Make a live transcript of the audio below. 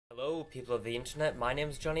Hello people of the internet, my name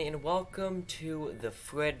is Johnny and welcome to the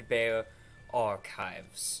Fredbear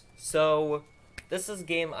Archives. So, this is a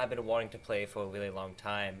game I've been wanting to play for a really long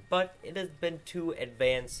time, but it has been too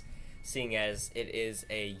advanced seeing as it is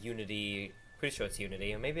a Unity, pretty sure it's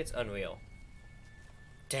Unity, or maybe it's Unreal.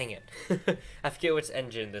 Dang it. I forget which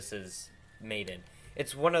engine this is made in.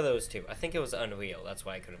 It's one of those two. I think it was Unreal, that's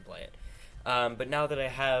why I couldn't play it. But now that I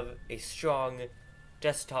have a strong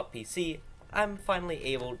desktop PC, I'm finally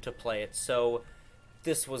able to play it, so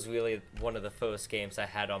this was really one of the first games I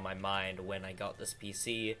had on my mind when I got this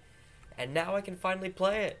PC, and now I can finally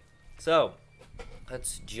play it. So,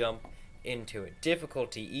 let's jump into it.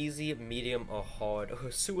 Difficulty, easy, medium, or hard,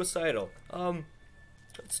 or suicidal. Let's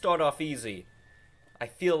start off easy. I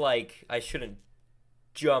feel like I shouldn't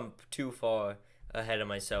jump too far ahead of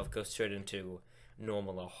myself, go straight into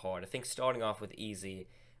normal or hard. I think starting off with easy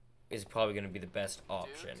is probably going to be the best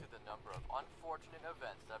option. Due to the number of unfortunate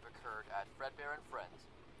events that have occurred at Fredbear and Friends,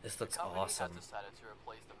 this looks the company awesome. has decided to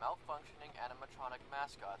replace the malfunctioning animatronic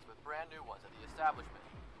mascots with brand new ones at the establishment.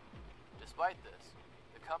 Despite this,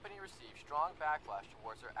 the company received strong backlash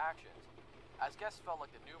towards their actions, as guests felt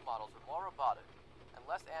like the new models were more robotic and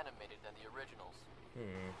less animated than the originals.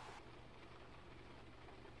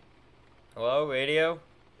 Hello, radio?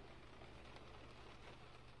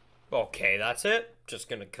 Okay, that's it. Just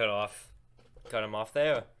gonna cut him off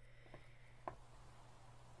there.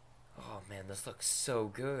 Oh man, this looks so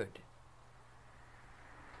good.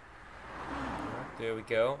 There we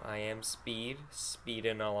go. I am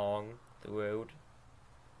speeding along the road.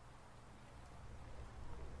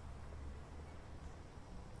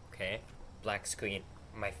 Okay, black screen,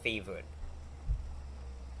 my favorite.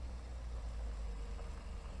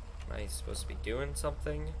 Am I supposed to be doing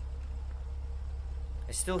something?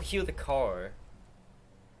 I still hear the car.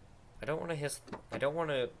 I don't want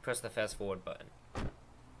to press the fast forward button.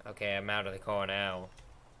 Okay, I'm out of the car now.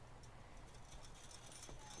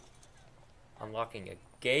 Unlocking a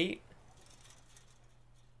gate.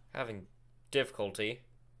 Having difficulty.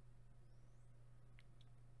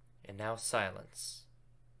 And now silence.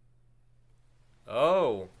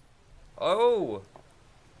 Oh. Oh.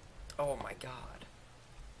 Oh my god.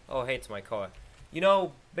 Oh, hey, it's my car. You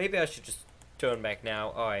know, maybe I should just turn back now.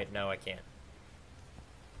 Alright, no, I can't.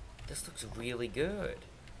 This looks really good.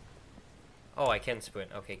 Oh, I can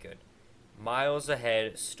sprint. Okay, good. Miles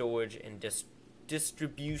ahead, storage and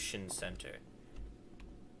distribution center.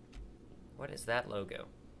 What is that logo?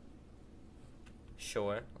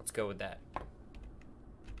 Sure, let's go with that.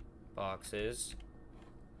 Boxes.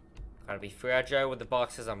 Gotta be fragile with the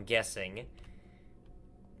boxes, I'm guessing.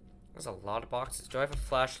 There's a lot of boxes. Do I have a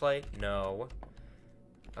flashlight? No.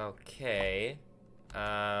 Okay.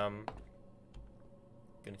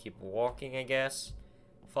 Gonna keep walking, I guess.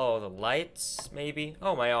 Follow the lights, maybe.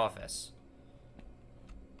 Oh, my office.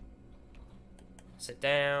 Sit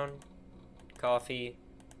down. Coffee.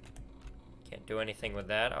 Can't do anything with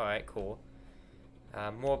that. Alright, cool.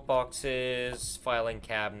 More boxes. Filing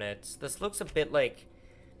cabinets. This looks a bit like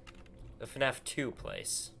the FNAF 2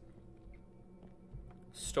 place.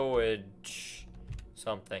 Storage.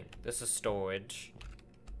 Something. This is storage.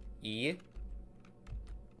 E?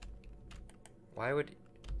 Why would...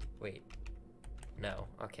 Wait. No.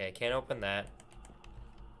 Okay, can't open that.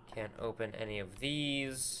 Can't open any of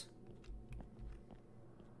these.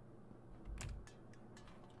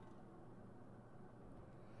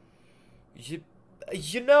 You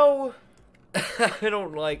know... I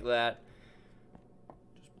don't like that.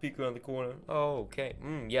 Just peek around the corner. Oh, okay.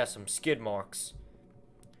 Yeah, some skid marks.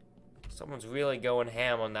 Someone's really going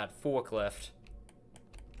ham on that forklift.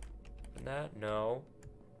 That? No.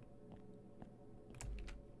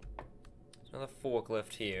 There's another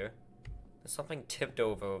forklift here. There's something tipped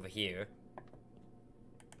over here.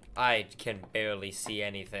 I can barely see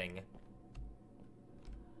anything.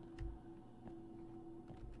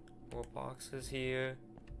 More boxes here.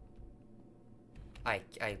 I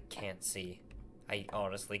can't see. I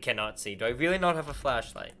honestly cannot see. Do I really not have a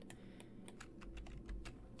flashlight?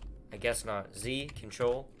 I guess not. Z,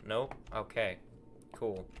 control? Nope. Okay.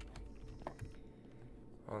 Cool.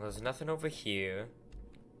 Oh, there's nothing over here.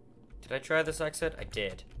 Did I try this exit? I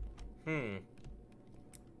did. Can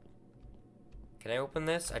I open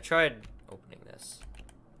this? I tried opening this.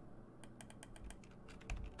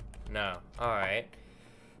 No. Alright.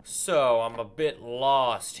 So, I'm a bit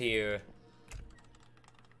lost here.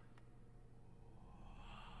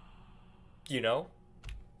 You know?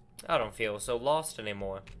 I don't feel so lost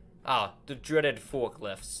anymore. Ah, the dreaded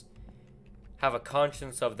forklifts. Have a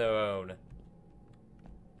conscience of their own.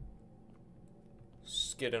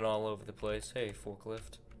 Skidding all over the place. Hey,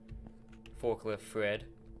 forklift. Forklift Fred.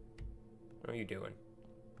 What are you doing?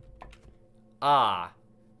 Ah.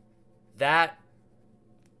 That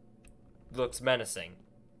looks menacing.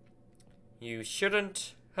 You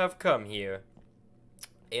shouldn't have come here.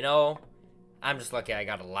 You know, I'm just lucky I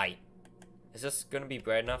got a light. Is this gonna be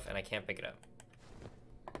bright enough? And I can't pick it up.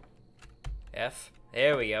 F.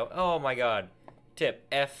 There we go. Oh my god. Tip.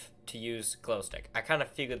 F to use glow stick. I kind of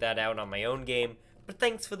figured that out on my own game, but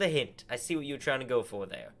thanks for the hint. I see what you're trying to go for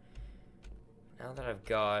there. Now that I've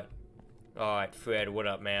got... Alright, Fred, what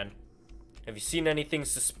up, man? Have you seen anything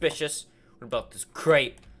suspicious? What about this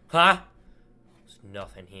crate? Huh? There's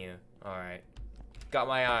nothing here. Alright. Got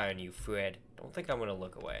my eye on you, Fred. Don't think I'm gonna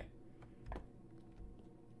look away.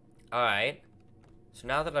 Alright. So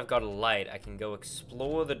now that I've got a light, I can go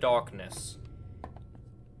explore the darkness.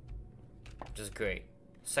 Which is great.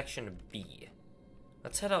 Section B.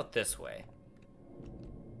 Let's head out this way.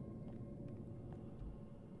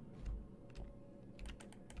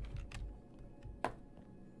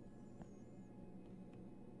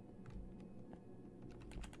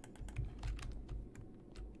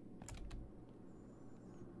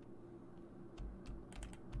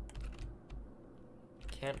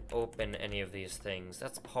 Can't open any of these things.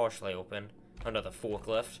 That's partially open. Another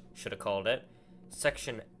forklift. Should have called it.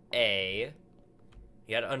 Section A.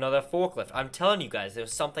 Yet another forklift. I'm telling you guys,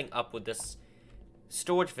 there's something up with this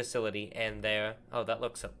storage facility and their... Oh, that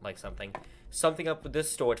looks like something. Something up with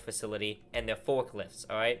this storage facility and their forklifts,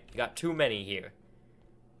 alright? You got too many here.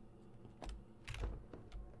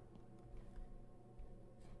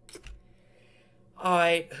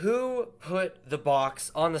 Alright, who put the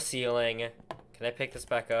box on the ceiling? Can I pick this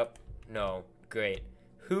back up? No. Great.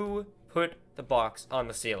 Who put the box on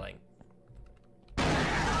the ceiling?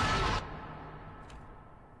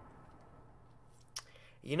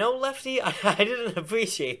 You know, Lefty, I didn't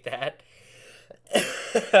appreciate that.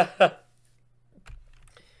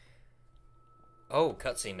 Oh,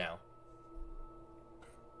 cutscene now.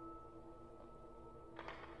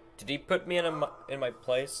 Did he put me in my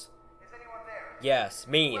place? Is anyone there? Yes,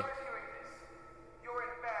 me. Whoever's hearing this, you're in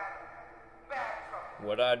bad trouble.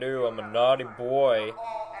 What'd I do? I'm a naughty boy.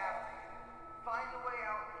 All after you. Find the way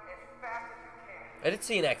out as fast as you can. I did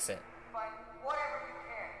see an exit. Find whatever you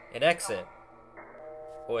can. An exit.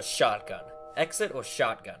 Or a shotgun. Exit or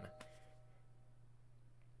shotgun.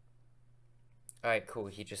 Alright, cool.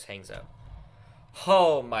 He just hangs up.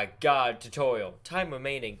 Oh my god, tutorial. Time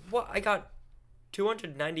remaining. What? I got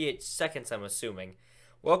 298 seconds, I'm assuming.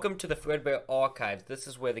 Welcome to the Fredbear Archives. This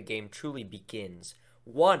is where the game truly begins.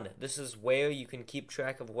 1. This is where you can keep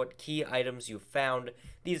track of what key items you found.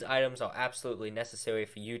 These items are absolutely necessary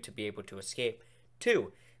for you to be able to escape.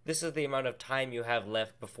 2. This is the amount of time you have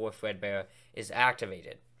left before Fredbear is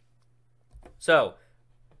activated. So,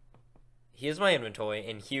 here's my inventory,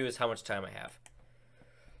 and here's how much time I have.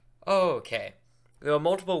 Okay. There are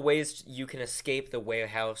multiple ways you can escape the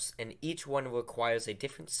warehouse, and each one requires a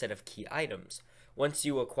different set of key items. Once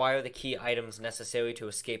you acquire the key items necessary to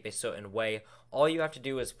escape a certain way, all you have to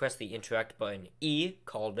do is press the interact button. E,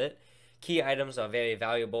 called it. Key items are very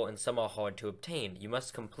valuable and some are hard to obtain. You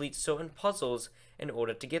must complete certain puzzles in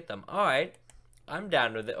order to get them. Alright, I'm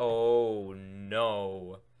down with it. Oh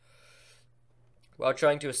no. While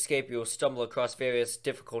trying to escape, you will stumble across various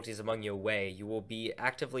difficulties along your way. You will be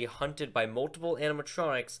actively hunted by multiple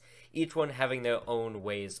animatronics, each one having their own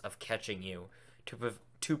ways of catching you.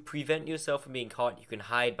 To prevent yourself from being caught, you can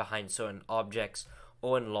hide behind certain objects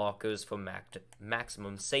or in lockers for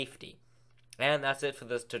maximum safety. And that's it for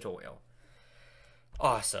this tutorial.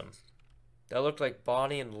 Awesome. That looked like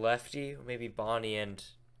Bonnie and Lefty, or maybe Bonnie and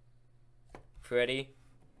Freddy.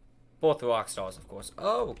 Both ROCKSTARS, of course.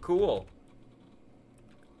 Oh, cool.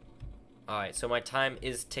 Alright, so my time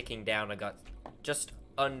is ticking down. I got just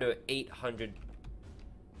under 800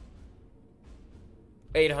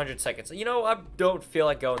 seconds. You know, I don't feel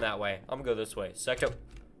like going that way. I'm gonna go this way. Sector.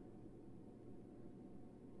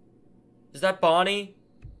 Is that Bonnie?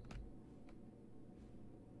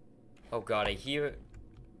 Oh god, I hear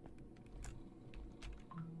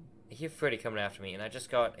Freddy coming after me, and I just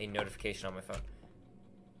got a notification on my phone.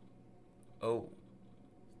 Oh.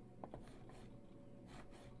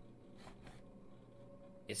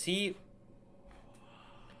 Is he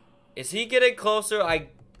getting closer?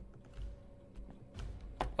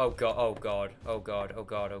 Oh god, oh god, oh god, oh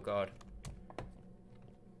god, oh god.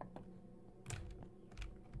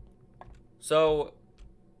 So,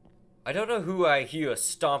 I don't know who I hear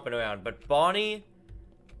stomping around, but Bonnie...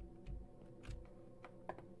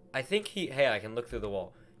 I think hey, I can look through the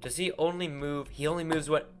wall. Does he only move... He only moves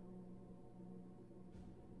when...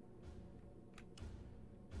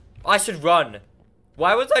 I should run.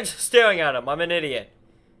 Why was I just staring at him? I'm an idiot.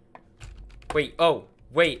 Wait, oh,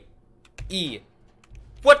 wait. E.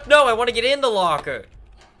 What? No, I want to get in the locker.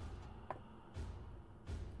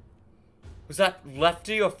 Was that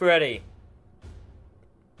Lefty or Freddy?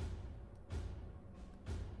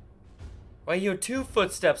 I hear 2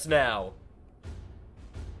 footsteps now.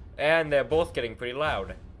 And they're both getting pretty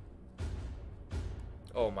loud.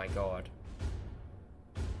 Oh my god.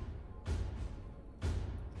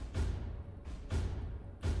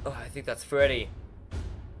 Oh, I think that's Freddy.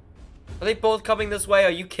 Are they both coming this way?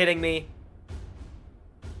 Are you kidding me?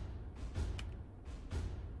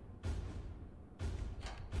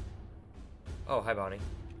 Oh, hi, Bonnie.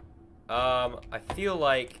 I feel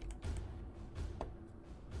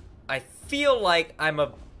like I'm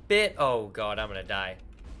a bit... Oh, God, I'm gonna die.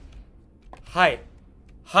 Hi.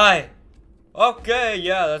 Hi. Okay,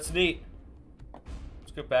 yeah, that's neat.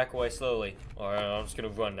 Let's go back away slowly. Alright, I'm just gonna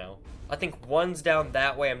run now. I think one's down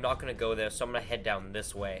that way. I'm not gonna go there, so I'm gonna head down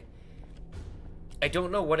this way. I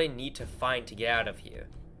don't know what I need to find to get out of here.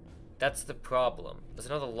 That's the problem. There's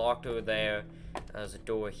another lock door there. There's a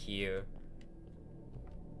door here.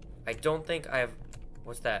 I don't think I have...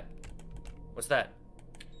 What's that? What's that?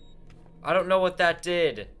 I don't know what that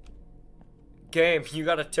did. Game, you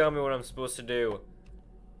gotta tell me what I'm supposed to do.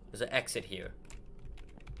 There's an exit here.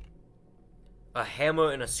 A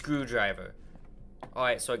hammer and a screwdriver.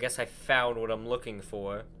 Alright, so I guess I found what I'm looking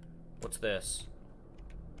for. What's this?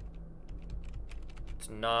 It's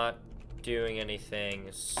not doing anything,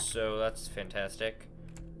 so that's fantastic.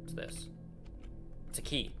 What's this? It's a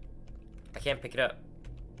key. I can't pick it up.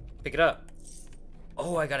 Pick it up.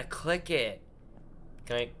 Oh, I gotta click it.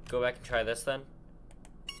 Can I go back and try this then?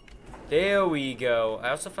 There we go. I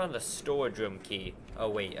also found a storage room key. Oh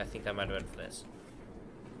wait, I think that might have been for this.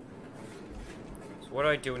 So what do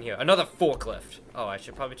I do in here? Another forklift. Oh, I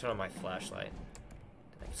should probably turn on my flashlight.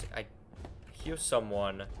 I hear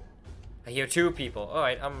someone. I hear 2 people.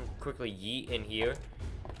 Alright, I'm quickly yeet in here.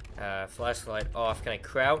 Flashlight off. Can I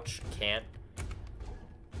crouch? Can't.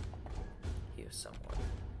 Hear someone.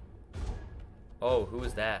 Oh, who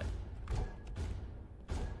is that?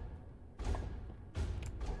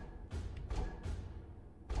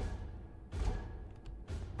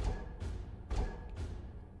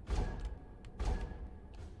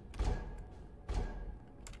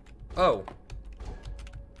 Oh.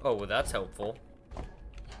 Oh, well, that's helpful.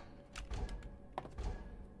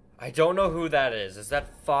 I don't know who that is. Is that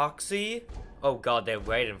Foxy? Oh, God, they're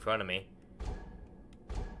right in front of me.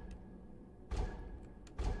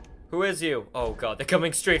 Who is you? Oh, God, they're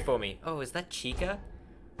coming straight for me. Oh, is that Chica?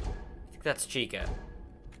 I think that's Chica.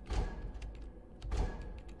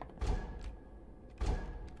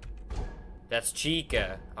 That's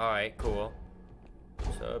Chica. Alright, cool.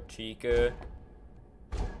 What's up, Chica?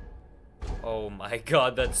 Oh my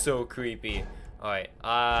god, that's so creepy. Alright,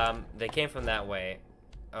 they came from that way.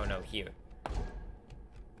 Oh no, here.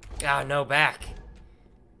 Ah, no, back.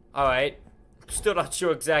 Alright. Still not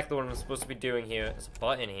sure exactly what I'm supposed to be doing here. There's a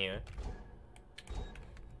button here.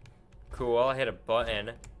 Cool, I'll hit a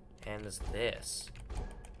button. And there's this.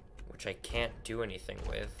 Which I can't do anything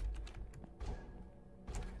with.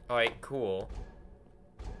 Alright, cool.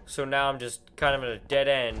 So now I'm just kind of at a dead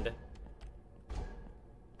end.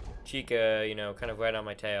 Chica, you know, kind of right on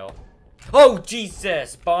my tail. Oh,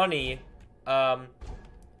 Jesus! Bonnie! Can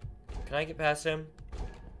I get past him?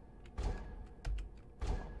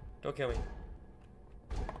 Don't kill me.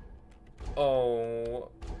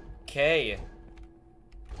 Okay.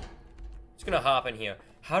 Just gonna hop in here.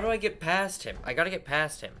 How do I get past him? I gotta get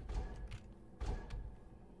past him.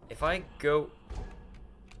 If I go...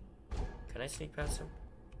 Can I sneak past him?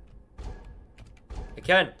 I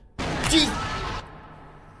can! Jeez!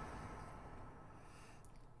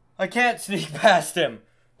 I can't sneak past him!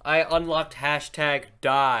 I unlocked hashtag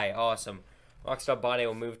die. Awesome. Rockstar Bonnie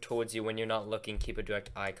will move towards you when you're not looking. Keep a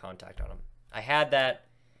direct eye contact on him. I had that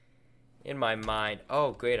in my mind.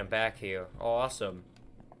 Oh, great. I'm back here. Awesome.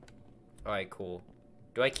 Alright, cool.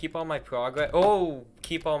 Do I keep all my progress? Oh,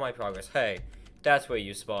 keep all my progress. Hey, that's where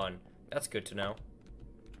you spawn. That's good to know.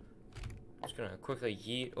 Just gonna quickly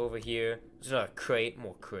yeet over here. There's another crate.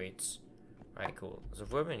 More crates. Alright, cool. There's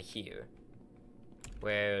a room in here.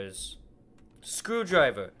 Where's...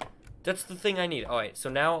 Screwdriver. That's the thing I need. Alright, so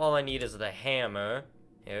now all I need is the hammer.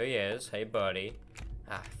 Here he is. Hey, buddy.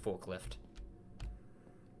 Ah, forklift.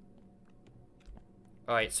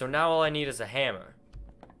 Alright, so now all I need is a hammer.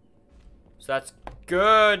 So that's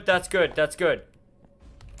good. That's good. That's good.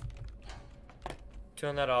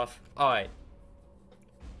 Turn that off. Alright.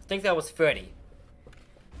 I think that was Freddy.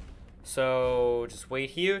 So, just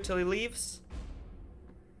wait here till he leaves.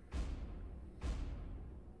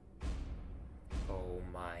 Oh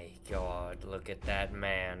my my god, look at that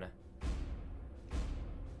man.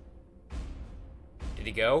 Did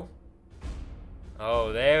he go?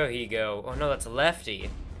 Oh, there he go. Oh no, that's Lefty.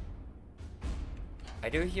 I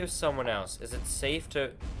do hear someone else. Is it safe to...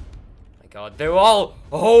 Oh my god, they're all...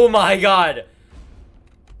 Oh my god!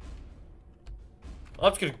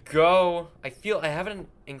 I'm just gonna go. I feel I haven't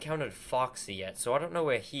encountered Foxy yet, so I don't know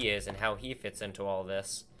where he is and how he fits into all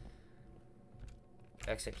this.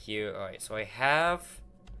 Exit here. Alright, so I have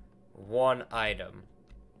one item.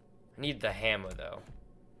 I need the hammer, though.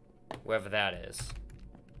 Wherever that is.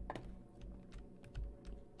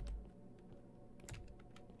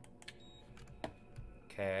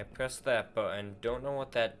 Okay, I pressed that button. Don't know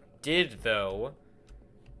what that did, though.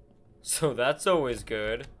 So that's always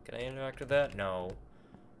good. Can I interact with that? No.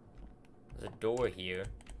 There's a door here.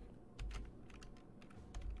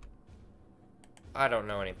 I don't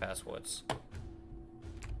know any passwords.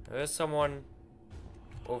 There's someone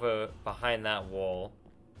over behind that wall.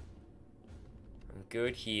 I'm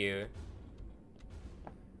good here.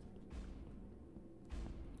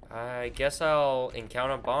 I guess I'll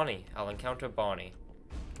encounter Bonnie. I'll encounter Bonnie.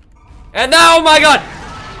 And now, oh my god!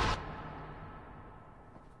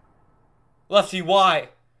 Lefty, why?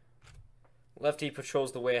 Lefty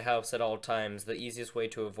patrols the warehouse at all times. The easiest way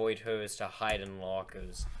to avoid her is to hide in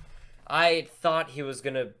lockers. I thought he was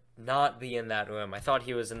gonna not be in that room. I thought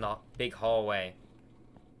he was in the big hallway.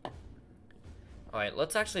 Alright,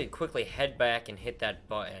 let's actually quickly head back and hit that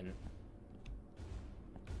button.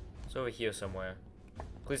 It's over here somewhere.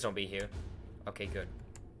 Please don't be here. Okay, good.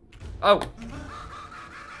 Oh!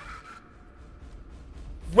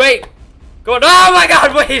 Wait! Go on. Oh my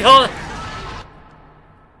god, wait, hold on!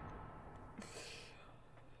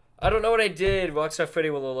 I don't know what I did. Rockstar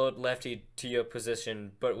Freddy will alert Lefty to your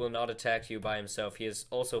position, but will not attack you by himself. He is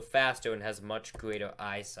also faster and has much greater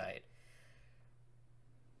eyesight.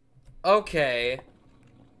 Okay.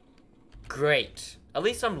 Great. At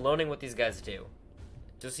least I'm learning what these guys do.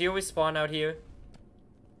 Does he always spawn out here?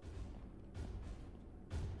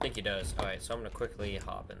 I think he does. Alright, so I'm gonna quickly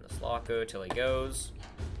hop in this locker till he goes.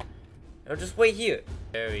 I'll just wait here.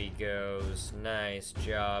 There he goes. Nice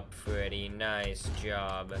job, Freddy. Nice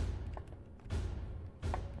job.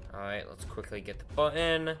 Alright, let's quickly get the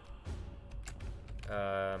button.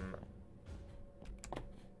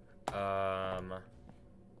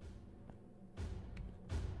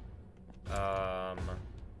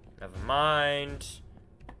 Never mind.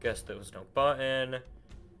 Guess there was no button.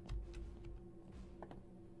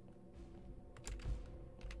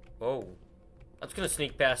 Whoa. I'm just gonna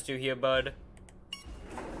sneak past you here, bud.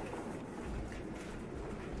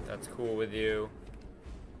 That's cool with you.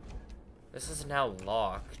 This is now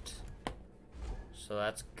locked. So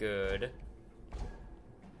that's good.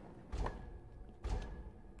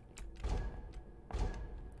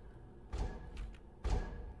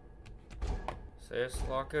 Is this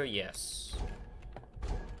locker? Yes.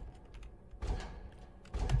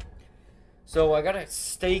 So I gotta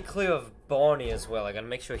stay clear of Bonnie as well. I gotta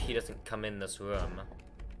make sure he doesn't come in this room.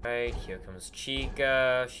 Right, here comes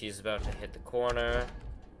Chica. She's about to hit the corner.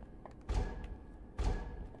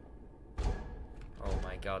 Oh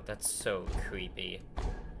my god, that's so creepy.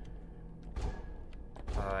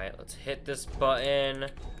 Alright, let's hit this button.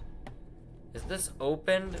 Is this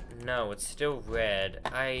opened? No, it's still red.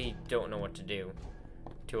 I don't know what to do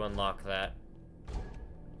to unlock that.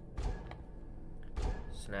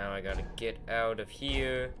 So now I gotta get out of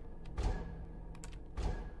here.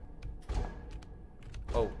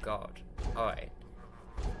 Oh god. Alright.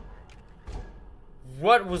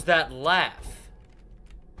 What was that laugh?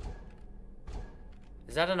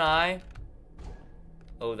 Is that an eye?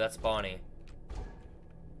 Oh, that's Bonnie.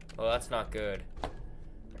 Oh, that's not good.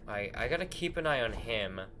 I gotta keep an eye on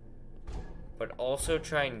him, but also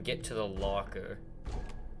try and get to the locker.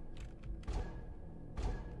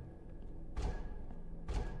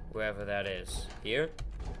 Wherever that is. Here?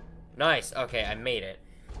 Nice. Okay, I made it.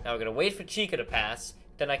 Now we're gonna wait for Chica to pass.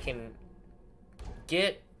 Then I can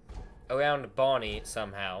get around Bonnie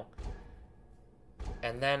somehow.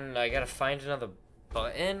 And then I gotta find another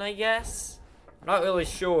button, I guess? Not really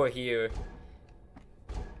sure here.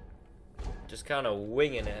 Just kind of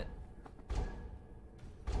winging it.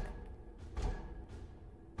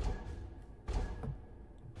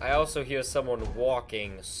 I also hear someone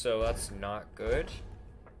walking, so that's not good.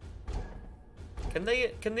 Can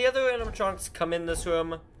the other animatronics come in this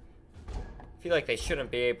room? I feel like they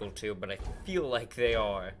shouldn't be able to, but I feel like they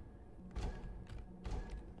are.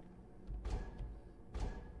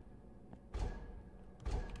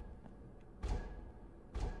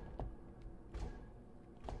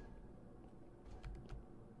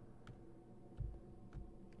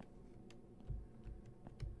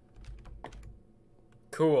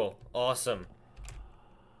 Cool. Awesome.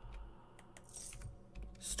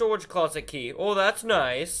 Storage closet key. Oh, that's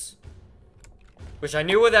nice. Wish I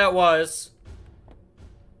knew where that was.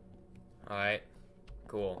 Alright.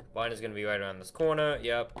 Cool. Mine is gonna be right around this corner.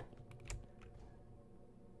 Yep.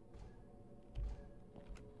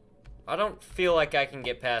 I don't feel like I can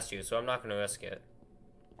get past you, so I'm not gonna risk it.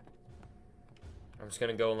 I'm just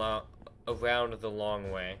gonna go around the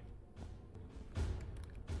long way.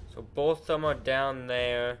 So both of them are down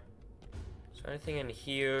there. Is there anything in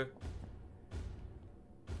here?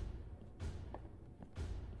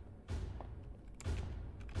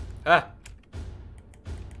 Ah!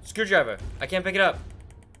 Screwdriver. I can't pick it up.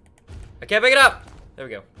 I can't pick it up! There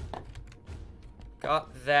we go.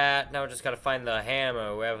 Got that. Now we just gotta find the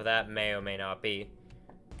hammer, wherever that may or may not be.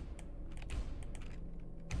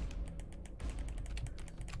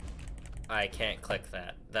 I can't click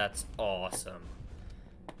that. That's awesome.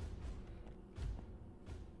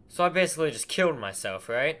 So I basically just killed myself,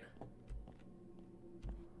 right?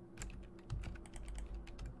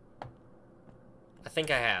 I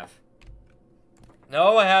think I have.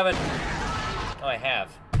 No, I haven't. Oh, I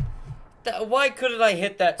have. Why couldn't I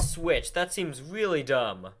hit that switch? That seems really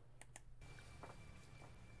dumb.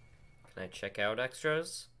 Can I check out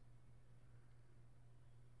extras?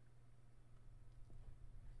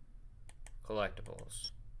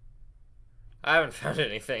 Collectibles. I haven't found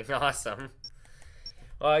anything. Awesome.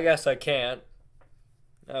 Well, I guess I can't.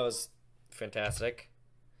 That was fantastic.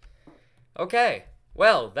 Okay.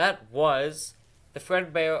 Well, that was the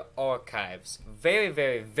Fredbear Archives. Very,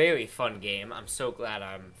 very, very fun game. I'm so glad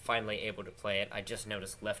I'm finally able to play it. I just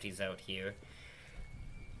noticed Lefty's out here.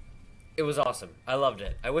 It was awesome. I loved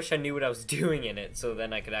it. I wish I knew what I was doing in it so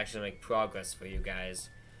then I could actually make progress for you guys.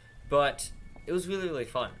 But it was really, really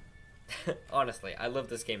fun. Honestly, I love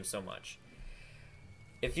this game so much.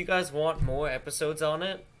 If you guys want more episodes on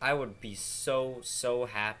it, I would be so, so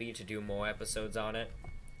happy to do more episodes on it.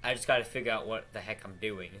 I just gotta figure out what the heck I'm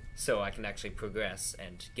doing so I can actually progress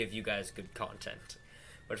and give you guys good content.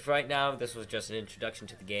 But for right now, this was just an introduction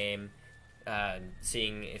to the game,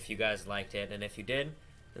 seeing if you guys liked it, and if you did,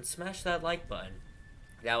 then smash that like button.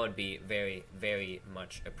 That would be very, very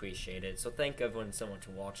much appreciated. So thank everyone so much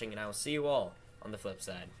for watching, and I will see you all on the flip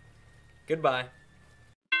side. Goodbye.